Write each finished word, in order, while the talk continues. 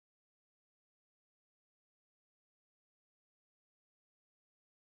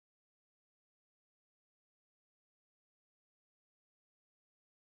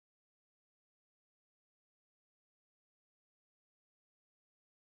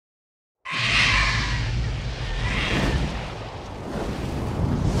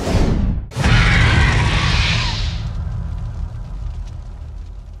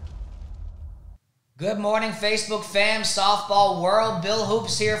Good morning, Facebook fam, softball world. Bill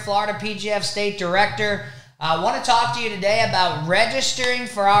Hoops here, Florida PGF State Director. I want to talk to you today about registering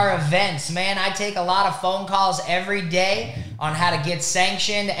for our events. Man, I take a lot of phone calls every day on how to get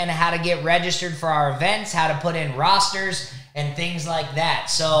sanctioned and how to get registered for our events, how to put in rosters and things like that.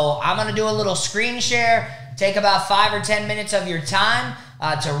 So I'm going to do a little screen share, take about 5 or 10 minutes of your time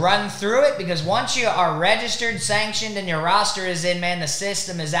to run through it, because once you are registered, sanctioned, and your roster is in, man, the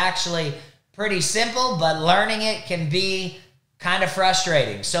system is actually pretty simple, but learning it can be kind of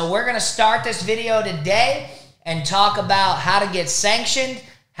frustrating. So we're going to start this video today and talk about how to get sanctioned,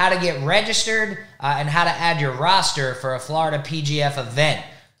 how to get registered, and how to add your roster for a Florida PGF event.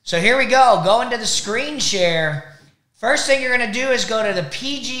 So here we go. Go into the screen share. First thing you're going to do is go to the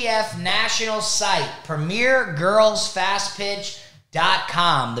PGF national site,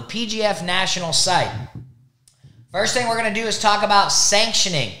 PremierGirlsFastPitch.com, the PGF national site. First thing we're going to do is talk about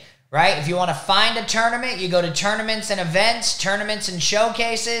sanctioning. Right? If you want to find a tournament, you go to tournaments and events, tournaments and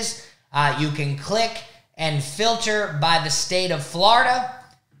showcases. You can click and filter by the state of Florida.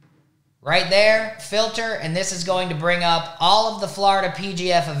 Right there, filter, and this is going to bring up all of the Florida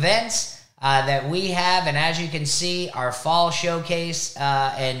PGF events that we have. And as you can see, our fall showcase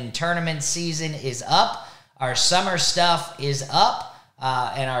and tournament season is up. Our summer stuff is up,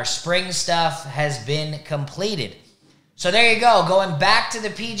 and our spring stuff has been completed. So there you go. Going back to the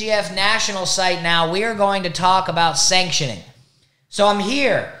PGF national site now, we are going to talk about sanctioning. So I'm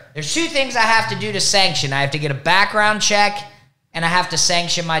here. There's two things I have to do to sanction. I have to get a background check, and I have to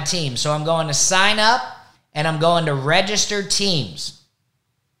sanction my team. So I'm going to sign up, and I'm going to register teams.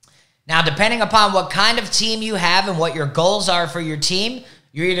 Now, depending upon what kind of team you have and what your goals are for your team,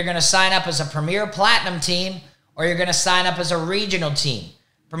 you're either going to sign up as a Premier Platinum team, or you're going to sign up as a regional team.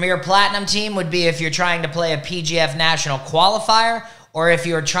 Premier Platinum team would be if you're trying to play a PGF National qualifier, or if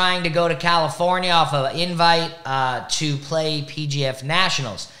you're trying to go to California off of an invite to play PGF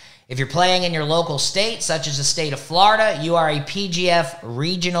Nationals. If you're playing in your local state, such as the state of Florida, you are a PGF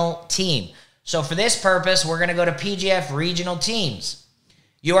regional team. So for this purpose, we're going to go to PGF regional teams.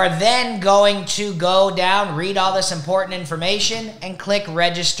 You are then going to go down, read all this important information, and click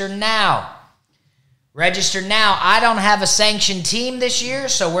Register Now. Register now. I don't have a sanctioned team this year,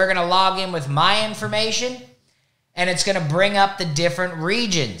 so we're going to log in with my information, and it's going to bring up the different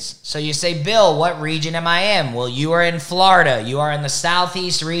regions. So you say, Bill, what region am I in? Well, you are in Florida. You are in the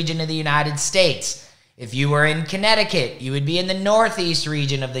southeast region of the United States. If you were in Connecticut, you would be in the northeast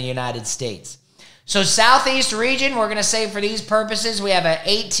region of the United States. So southeast region, we're going to say for these purposes, we have an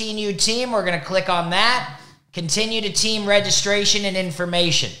 18U team. We're going to click on that. Continue to team registration and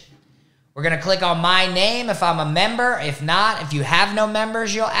information. We're going to click on my name if I'm a member. If not, if you have no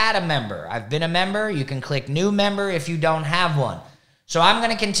members, you'll add a member. I've been a member. You can click new member if you don't have one. So I'm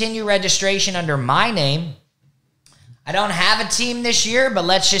going to continue registration under my name. I don't have a team this year, but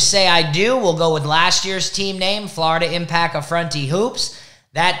let's just say I do. We'll go with last year's team name, Florida Impact Affronti Hoops.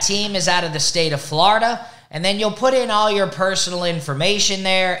 That team is out of the state of Florida. And then you'll put in all your personal information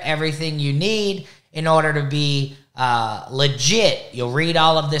there, everything you need in order to be legit. You'll read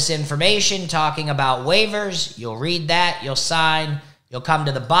all of this information talking about waivers. You'll read that. You'll sign. You'll come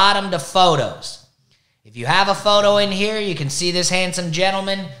to the bottom to photos. If you have a photo in here, you can see this handsome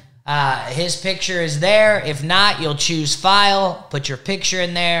gentleman. His picture is there. If not, you'll choose File, put your picture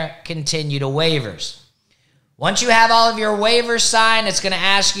in there, continue to waivers. Once you have all of your waivers signed, it's going to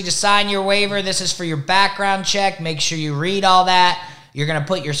ask you to sign your waiver. This is for your background check. Make sure you read all that. You're going to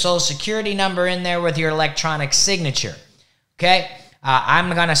put your social security number in there with your electronic signature. Okay?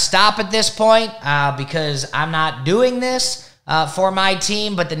 I'm going to stop at this point because I'm not doing this for my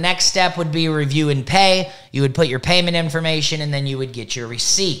team, but the next step would be review and pay. You would put your payment information, and then you would get your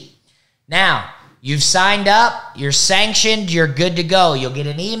receipt. Now, you've signed up, you're sanctioned, you're good to go. You'll get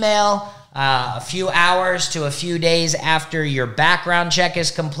an email a few hours to a few days after your background check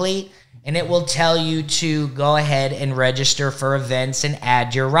is complete, and it will tell you to go ahead and register for events and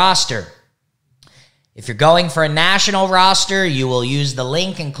add your roster. If you're going for a national roster, you will use the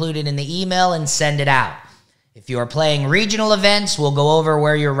link included in the email and send it out. If you are playing regional events, we'll go over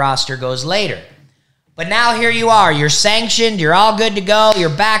where your roster goes later. But now here you are. You're sanctioned. You're all good to go.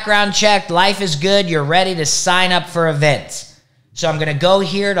 Your background checked. Life is good. You're ready to sign up for events. So I'm going to go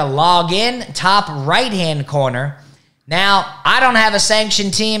here to log in, top right-hand corner. Now, I don't have a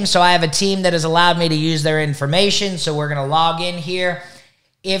sanctioned team, so I have a team that has allowed me to use their information, so we're going to log in here.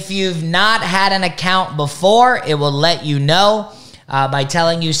 If you've not had an account before, it will let you know by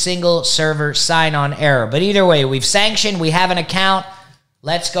telling you single server sign-on error. But either way, we've sanctioned, we have an account.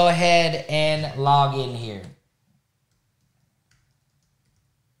 Let's go ahead and log in here.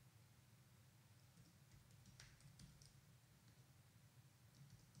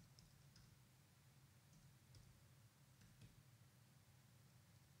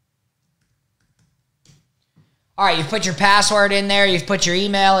 All right, you've put your password in there. You've put your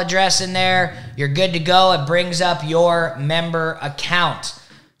email address in there. You're good to go. It brings up your member account.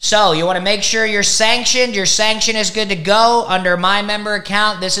 So you want to make sure you're sanctioned. Your sanction is good to go. Under my member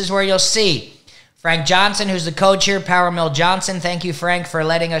account, this is where you'll see Frank Johnson, who's the coach here, Power Mill Johnson. Thank you, Frank, for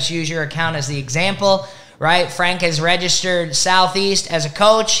letting us use your account as the example, right? Frank has registered Southeast as a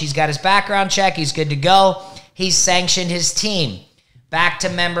coach. He's got his background check. He's good to go. He's sanctioned his team. Back to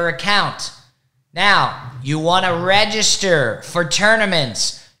member account. Now, you want to register for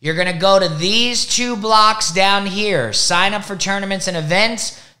tournaments. You're going to go to these 2 blocks down here. Sign up for tournaments and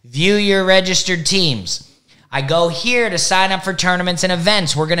events. View your registered teams. I go here to sign up for tournaments and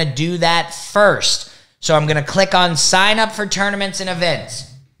events. We're going to do that first. So I'm going to click on sign up for tournaments and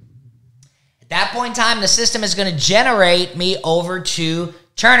events. At that point in time, the system is going to generate me over to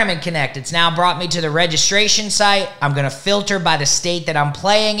Tournament Connect. It's now brought me to the registration site. I'm going to filter by the state that I'm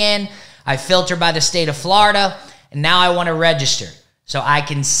playing in. I filter by the state of Florida, and now I want to register. So I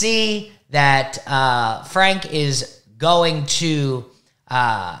can see that Frank is going to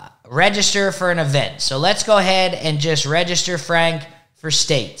register for an event. So let's go ahead and just register Frank for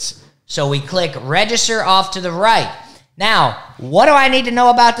states. So we click register off to the right. Now, what do I need to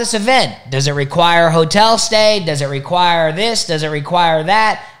know about this event? Does it require a hotel stay? Does it require this? Does it require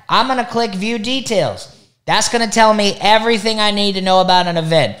that? I'm going to click view details. That's going to tell me everything I need to know about an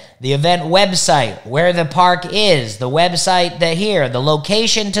event. The event website, where the park is, the website that here, the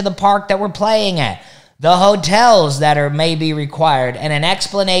location to the park that we're playing at, the hotels that may be required, and an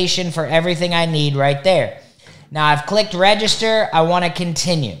explanation for everything I need right there. Now, I've clicked register. I want to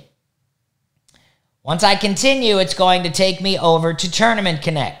continue. Once I continue, it's going to take me over to Tournament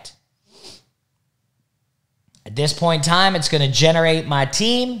Connect. At this point in time, it's going to generate my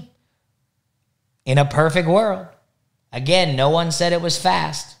team. In a perfect world. Again, no one said it was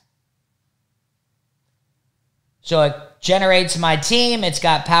fast. So it generates my team. It's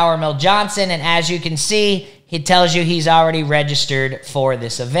got Power Mill Johnson, and as you can see, it tells you he's already registered for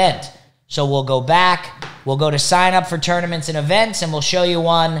this event. So we'll go back. We'll go to sign up for tournaments and events, and we'll show you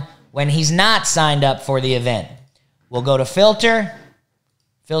one when he's not signed up for the event. We'll go to filter.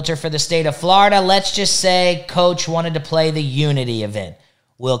 Filter for the state of Florida. Let's just say Coach wanted to play the Unity event.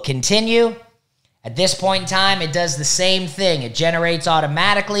 We'll continue. At this point in time, it does the same thing. It generates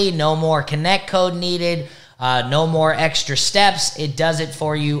automatically. No more connect code needed. No more extra steps. It does it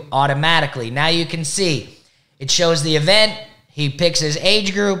for you automatically. Now you can see it shows the event. He picks his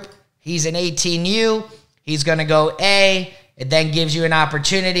age group. He's an 18U. He's going to go A. It then gives you an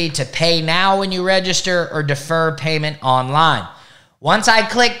opportunity to pay now when you register or defer payment online. Once I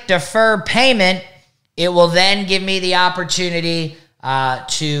click defer payment, it will then give me the opportunity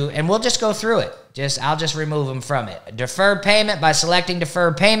and we'll just go through it. I'll just remove them from it. Defer payment, by selecting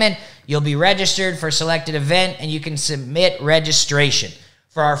defer payment, you'll be registered for a selected event and you can submit registration.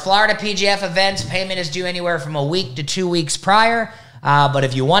 For our Florida PGF events, payment is due anywhere from a week to 2 weeks prior. But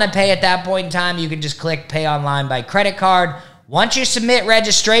if you want to pay at that point in time, you can just click pay online by credit card. Once you submit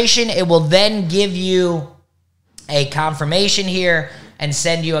registration, it will then give you a confirmation here and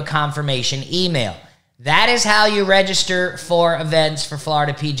send you a confirmation email. That is how you register for events for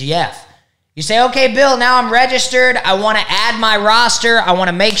Florida PGF. You say, okay, Bill, now I'm registered. I want to add my roster. I want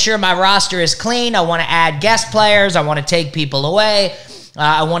to make sure my roster is clean. I want to add guest players. I want to take people away.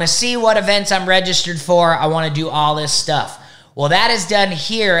 I want to see what events I'm registered for. I want to do all this stuff. Well, that is done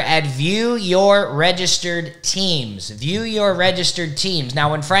here at View Your Registered Teams. View Your Registered Teams.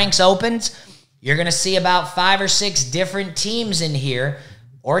 Now, when Frank's opens, you're going to see about 5 or 6 different teams in here,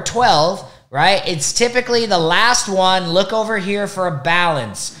 or 12, right? It's typically the last one. Look over here for a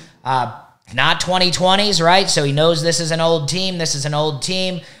balance. Not 2020s, right? So he knows this is an old team. This is an old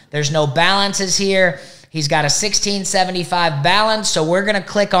team. There's no balances here. He's got a 1675 balance. So we're going to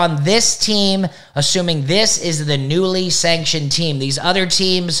click on this team, assuming this is the newly sanctioned team. These other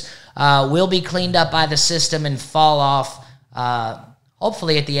teams will be cleaned up by the system and fall off,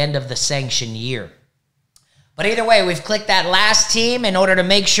 hopefully at the end of the sanction year. But either way, we've clicked that last team. In order to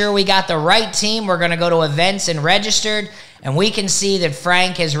make sure we got the right team, we're going to go to events and registered. And we can see that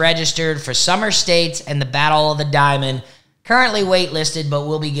Frank has registered for Summer States and the Battle of the Diamond. Currently waitlisted, but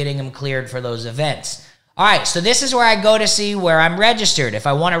we'll be getting him cleared for those events. All right, so this is where I go to see where I'm registered. If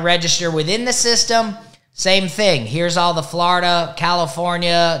I want to register within the system, same thing. Here's all the Florida,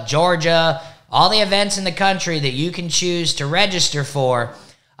 California, Georgia, all the events in the country that you can choose to register for.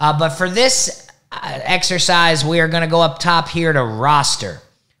 But for this exercise, we are going to go up top here to roster.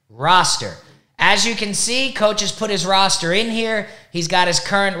 Roster. As you can see, Coach has put his roster in here. He's got his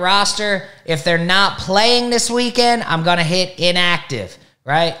current roster. If they're not playing this weekend, I'm going to hit inactive.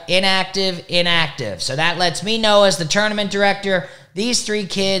 right? Inactive, inactive. So that lets me know as the tournament director, these 3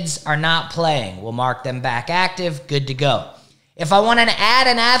 kids are not playing. We'll mark them back active, good to go. If I want to add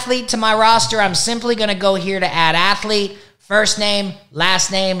an athlete to my roster, I'm simply going to go here to add athlete, first name,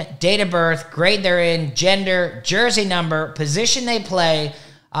 last name, date of birth, grade they're in, gender, jersey number, position they play,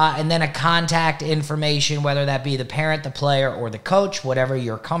 and then a contact information, whether that be the parent, the player, or the coach, whatever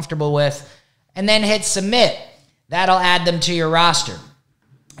you're comfortable with, and then hit submit. That'll add them to your roster.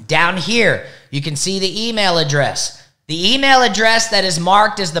 Down here, you can see the email address. The email address that is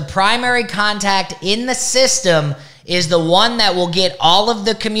marked as the primary contact in the system is the one that will get all of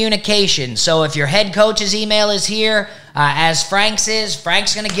the communication. So if your head coach's email is here, as Frank's is,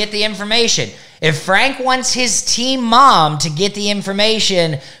 Frank's going to get the information. If Frank wants his team mom to get the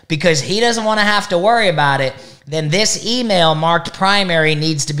information because he doesn't want to have to worry about it, then this email marked primary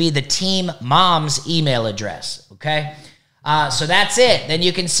needs to be the team mom's email address, okay? So that's it. Then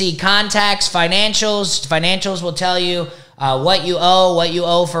you can see contacts, financials. Financials will tell you what you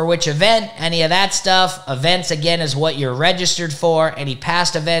owe for which event, any of that stuff. Events, again, is what you're registered for, any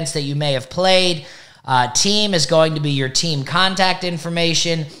past events that you may have played. Team is going to be your team contact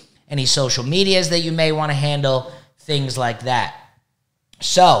information, any social medias that you may want to handle, things like that.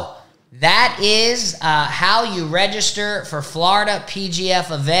 So that is how you register for Florida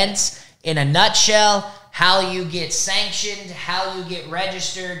PGF events in a nutshell, how you get sanctioned, how you get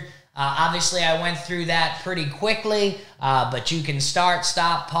registered. Obviously, I went through that pretty quickly, but you can start,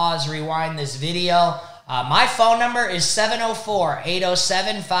 stop, pause, rewind this video. My phone number is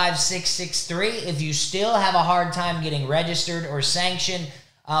 704-807-5663. If you still have a hard time getting registered or sanctioned,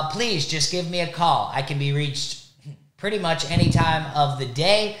 please just give me a call. I can be reached pretty much any time of the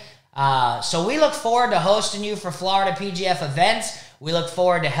day. So we look forward to hosting you for Florida PGF events. We look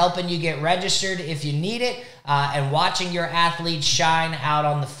forward to helping you get registered if you need it, and watching your athletes shine out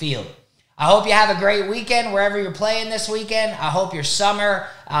on the field. I hope you have a great weekend wherever you're playing this weekend. I hope your summer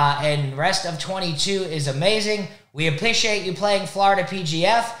and rest of 22 is amazing. We appreciate you playing Florida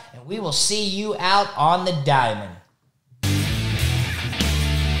PGF, and we will see you out on the diamond.